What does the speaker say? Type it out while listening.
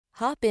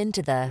Hop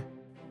into the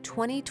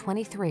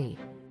 2023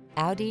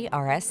 Audi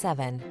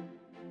RS7.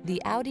 The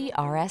Audi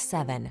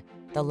RS7,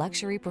 the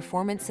luxury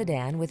performance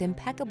sedan with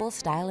impeccable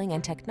styling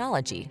and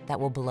technology that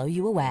will blow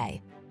you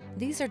away.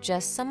 These are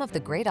just some of the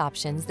great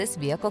options this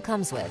vehicle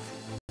comes with: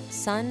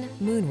 sun,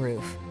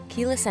 moonroof,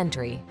 keyless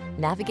entry,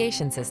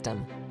 navigation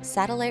system,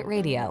 satellite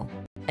radio,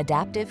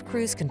 adaptive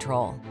cruise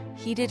control,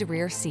 heated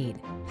rear seat,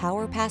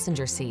 power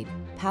passenger seat,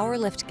 power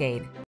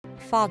liftgate,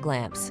 fog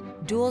lamps,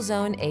 dual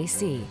zone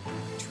AC.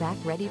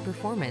 Track-ready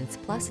performance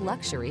plus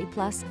luxury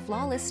plus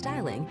flawless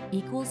styling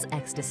equals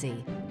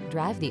ecstasy.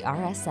 Drive the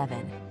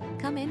RS7.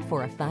 Come in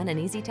for a fun and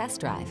easy test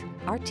drive.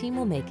 Our team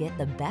will make it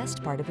the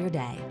best part of your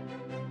day.